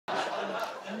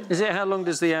Is it how long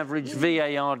does the average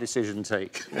VAR decision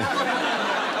take?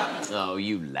 Oh,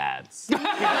 you lads.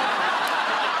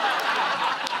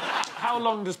 How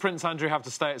long does Prince Andrew have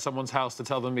to stay at someone's house to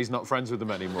tell them he's not friends with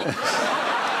them anymore?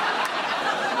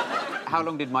 How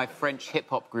long did my French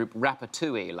hip-hop group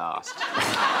Ratatouille last?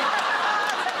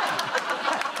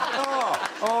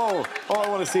 Oh, I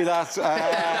want to see that.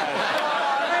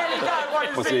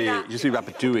 You see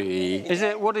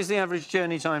Ratatouille. What is the average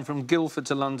journey time from Guildford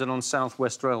to London on South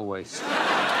West Railways?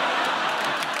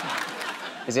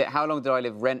 Is it how long did I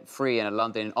live rent-free in a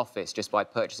London office just by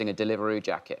purchasing a Deliveroo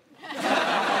jacket?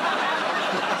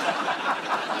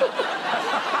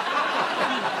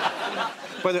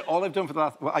 But all I've done for the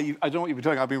last... Well, I don't know what you've been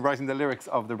doing. I've been writing the lyrics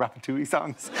of the Ratatouille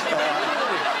songs.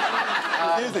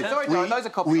 Sorry, Dara, those are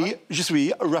copyright. Oui, je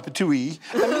suis Ratatouille.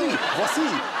 Ami, voici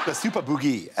le Super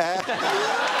Boogie.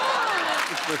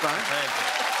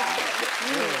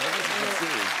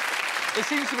 It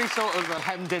seems to be sort of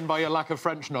hemmed in by your lack of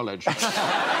French knowledge. I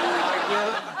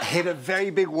will hit a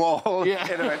very big wall in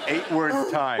about 8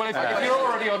 words' time. Well, if you're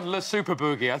already on Le Super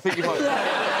Boogie, I think you might...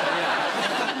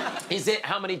 Is it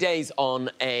how many days on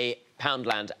a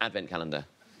Poundland advent calendar?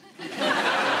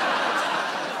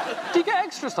 Do you get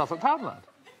extra stuff at Poundland?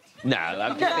 No,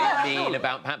 I'm just being mean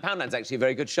about... Poundland's actually a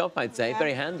very good shop, I'd say.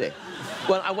 Very handy.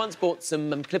 Well, I once bought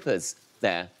some clippers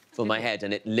there for my head,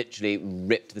 and it literally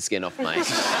ripped the skin off my... Is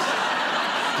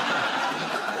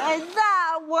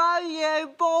that why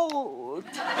you bought?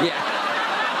 Yeah.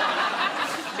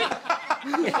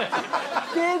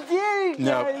 Did you?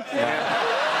 No.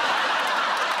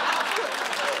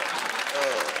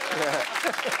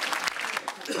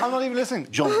 I'm not even listening.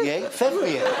 Janvier,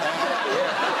 February.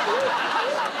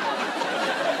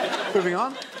 Moving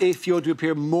on. If you're to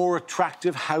appear more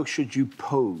attractive, how should you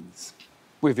pose?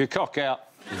 With your cock out.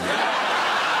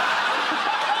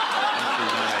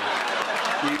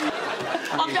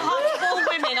 On behalf of all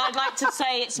women, I'd like to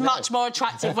say it's much more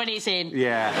attractive when it's in.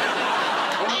 Yeah.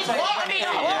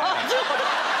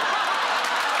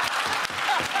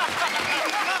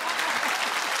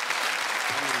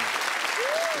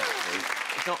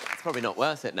 It's probably not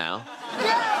worth it now.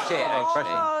 Yeah. Shit, actually.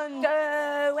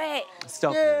 Do it.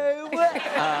 Stop. Do it.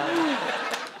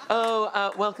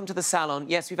 Welcome to the salon.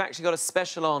 Yes, we've actually got a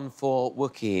special on for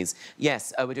Wookiees.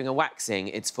 Yes, we're doing a waxing.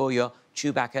 It's for your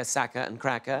Chewbacca, Saka and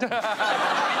Cracker.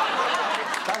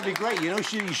 That'd be great. You know,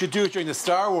 you should do it during the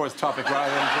Star Wars topic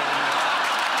rather than...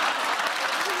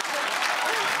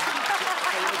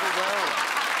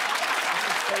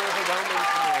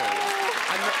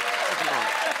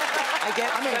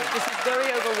 This is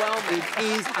very overwhelming.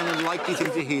 It is an unlikely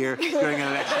thing to hear during an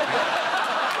election.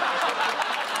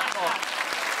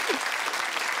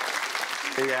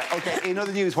 Yeah. OK, in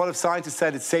other news, what have scientists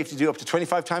said it's safe to do up to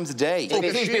 25 times a day? Oh,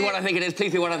 please be what I think it is.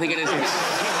 Please be what I think it is.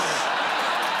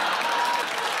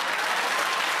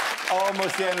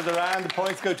 Almost the end of the round. The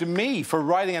points go to me for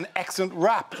writing an excellent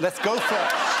rap. Let's go for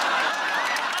it.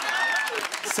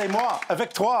 C'est moi,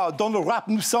 avec toi, dans le rap,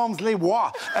 nous sommes les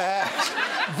rois.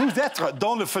 Vous êtes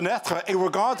dans la fenêtre et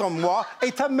regarde en moi,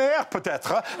 et ta mère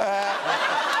peut-être.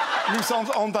 Nous sommes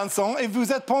en dansant et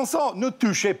vous êtes pensant. Ne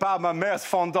touchez pas ma mère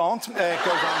fondante. I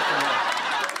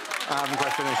haven't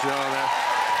quite finished there.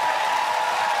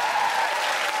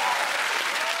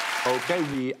 OK,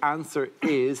 the answer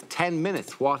is 10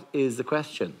 minutes. What is the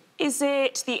question? Is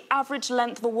it the average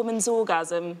length of a woman's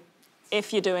orgasm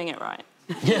if you're doing it right?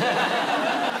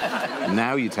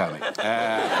 Now you tell me.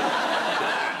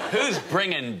 Who's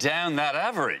bringing down that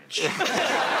average?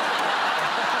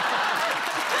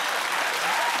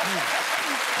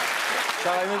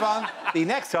 Shall I move on? The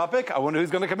next topic, I wonder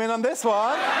who's going to come in on this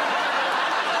one. A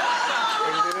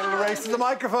little race to the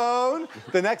microphone.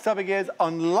 The next topic is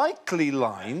unlikely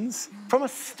lines from a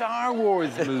Star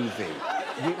Wars movie.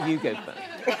 You go first.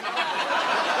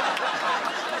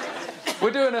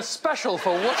 We're doing a special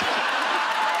for what?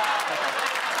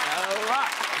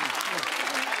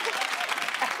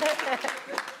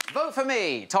 Vote for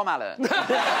me, Tom Allen.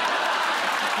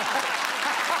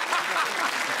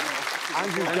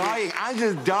 Andrew's dying.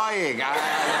 Andrew's dying.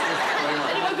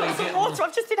 I've got some water.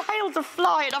 I've just inhaled a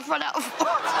fly and I've run out of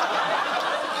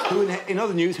water. In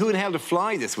other news, who inhaled a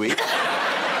fly this week?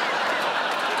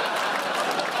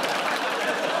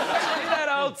 That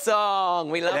old song.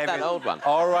 We love that old one.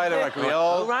 All right,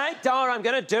 All right, Dara, I'm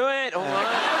going to do it. All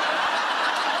right.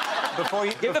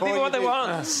 Give the people what they want.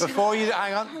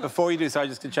 Hang on. Before you do, sorry,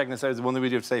 just to check this out, there's one that we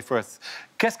do have to say first.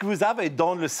 Qu'est-ce que vous avez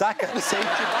dans le sac? C'est Chewbacca.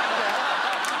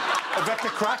 Avec le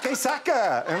crack et sac.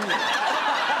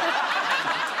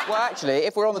 Well, actually,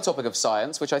 if we're on the topic of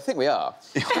science, which I think we are,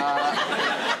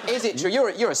 is it true?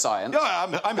 You're a science.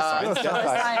 Yeah, I'm a science.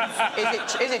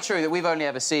 Is it true that we've only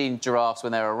ever seen giraffes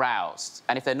when they're aroused,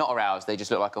 and if they're not aroused, they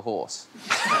just look like a horse?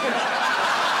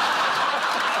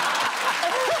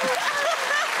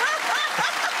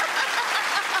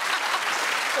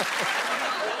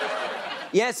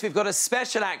 Yes, we've got a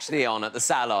special actually on at the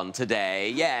salon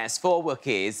today. Yes, for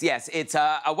Wookiees. Yes, it's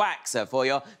a waxer for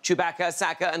your Chewbacca,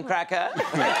 Saka and Cracker.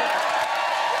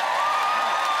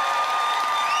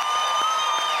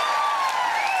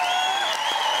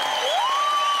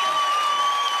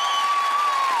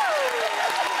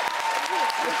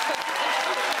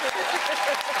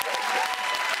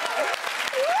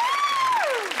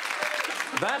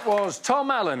 That was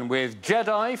Tom Allen with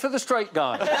Jedi for the Straight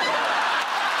Guy.